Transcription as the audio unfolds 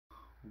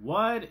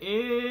What is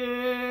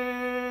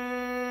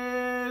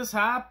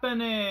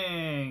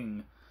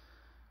happening?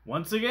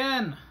 Once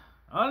again,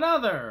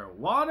 another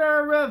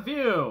water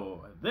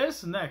review.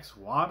 This next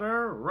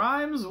water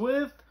rhymes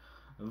with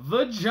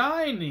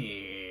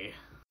vagina.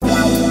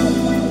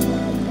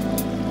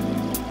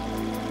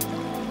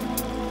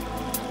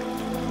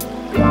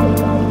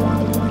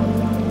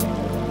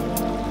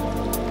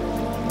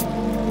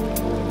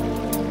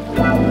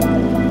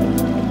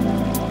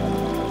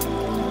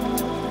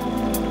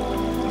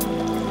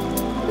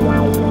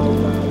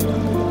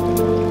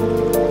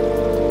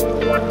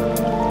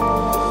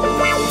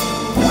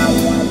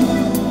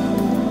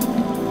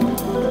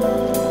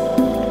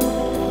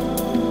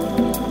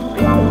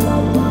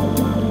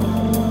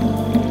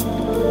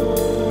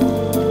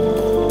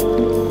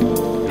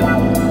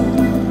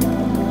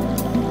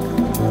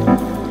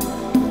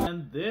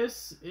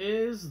 This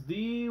is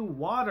the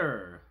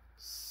water,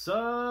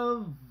 Sanavi.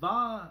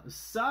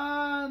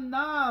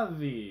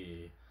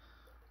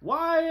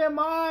 Why am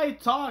I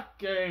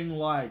talking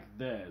like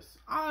this?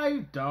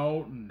 I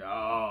don't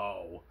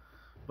know.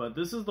 But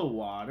this is the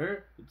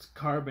water. It's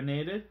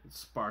carbonated. It's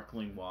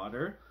sparkling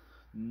water.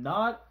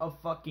 Not a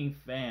fucking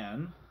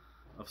fan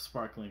of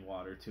sparkling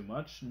water too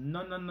much.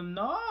 No, I'm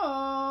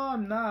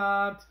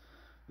not.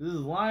 This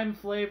is lime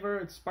flavor.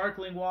 It's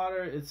sparkling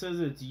water. It says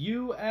it's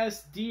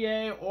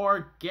USDA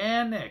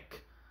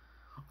organic.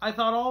 I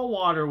thought all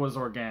water was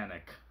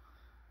organic.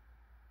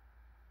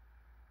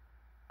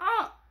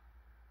 I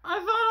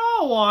thought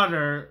all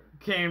water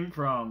came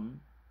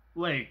from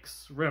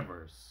lakes,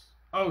 rivers,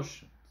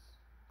 oceans,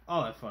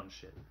 all that fun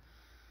shit.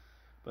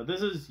 But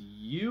this is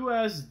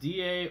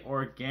USDA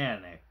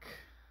organic.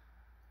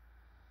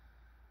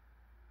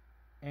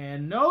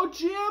 And no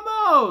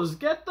GMOs!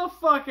 Get the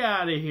fuck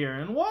out of here.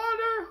 And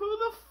water? Who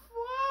the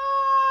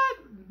what?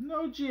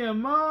 No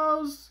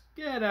GMOs?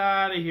 Get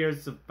out of here,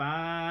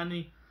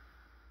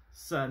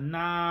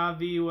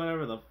 Sanavi,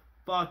 whatever the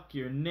fuck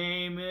your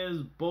name is.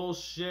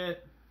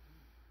 Bullshit.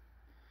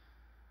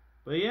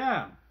 But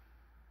yeah.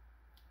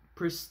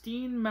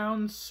 Pristine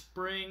Mountain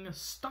Spring,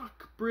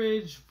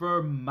 Stockbridge,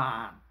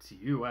 Vermont,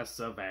 US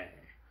of A.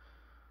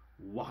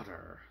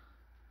 Water.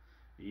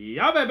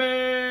 Yeah,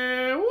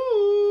 baby!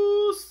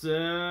 Woo!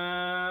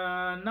 Sanavi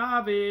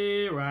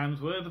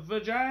rhymes with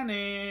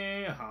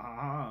vagina. Ha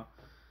ha.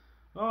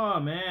 Oh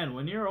man,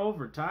 when you're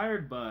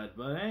overtired, bud.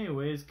 But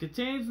anyways,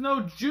 contains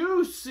no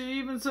juice. It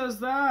even says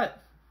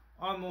that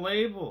on the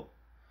label.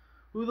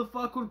 Who the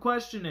fuck would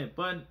question it?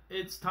 But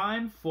it's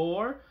time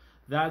for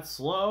that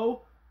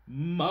slow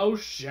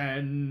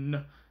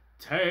motion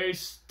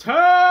taste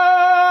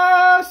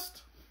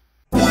test.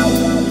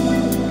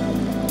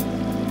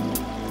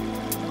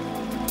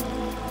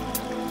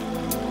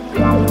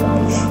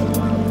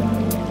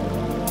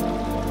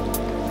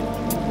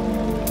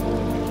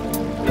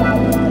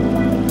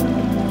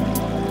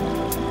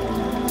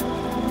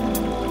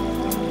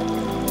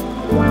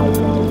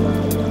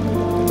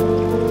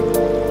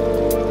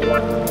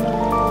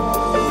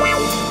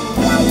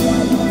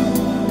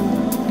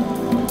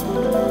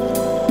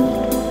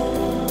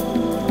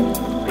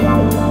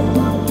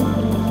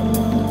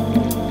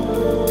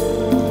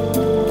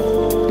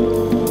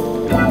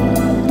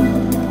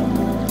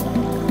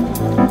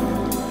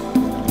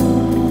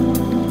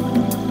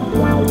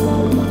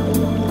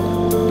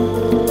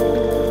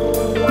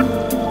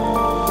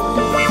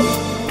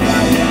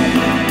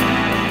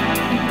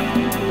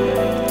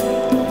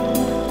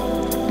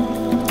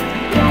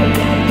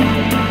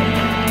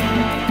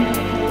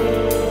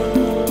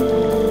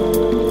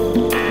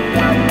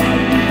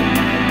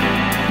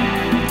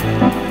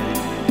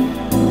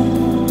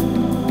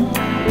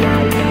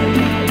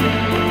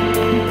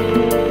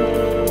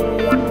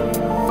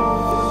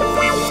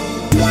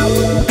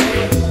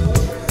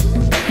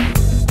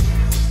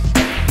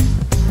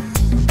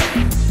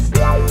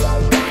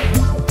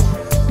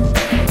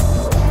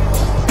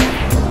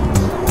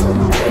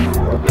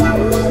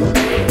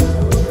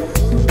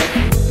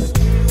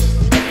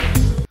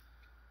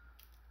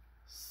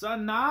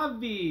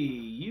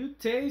 Sanavi, you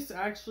taste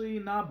actually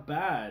not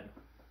bad.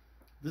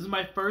 This is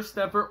my first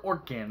ever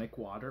organic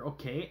water,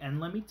 okay? And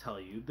let me tell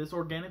you, this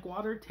organic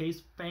water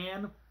tastes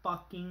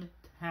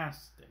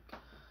fan-fucking-tastic.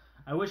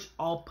 I wish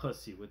all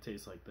pussy would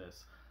taste like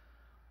this.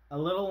 A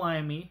little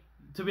limey.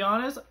 To be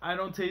honest, I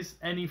don't taste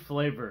any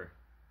flavor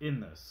in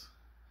this.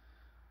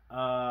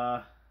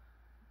 Yeah,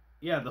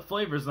 the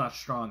flavor's not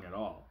strong at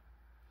all.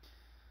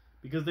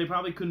 Because they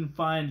probably couldn't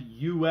find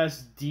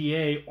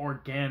USDA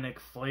organic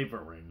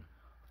flavoring.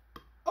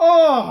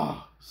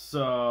 Oh,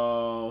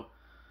 so,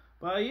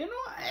 but you know,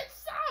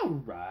 it's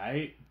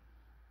alright.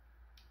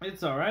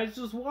 It's alright, it's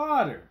just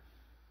water.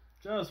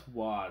 Just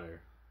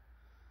water.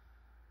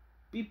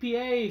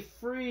 BPA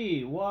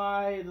free.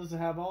 Why does it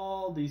have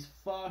all these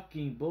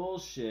fucking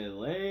bullshit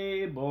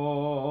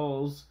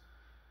labels?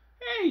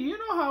 Hey, you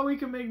know how we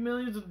can make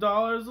millions of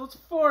dollars? Let's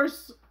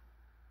force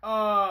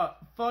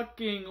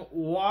fucking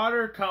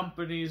water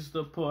companies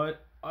to put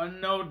a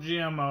no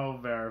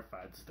GMO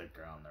verified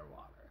sticker on their water.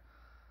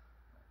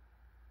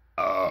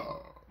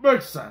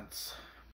 Makes sense.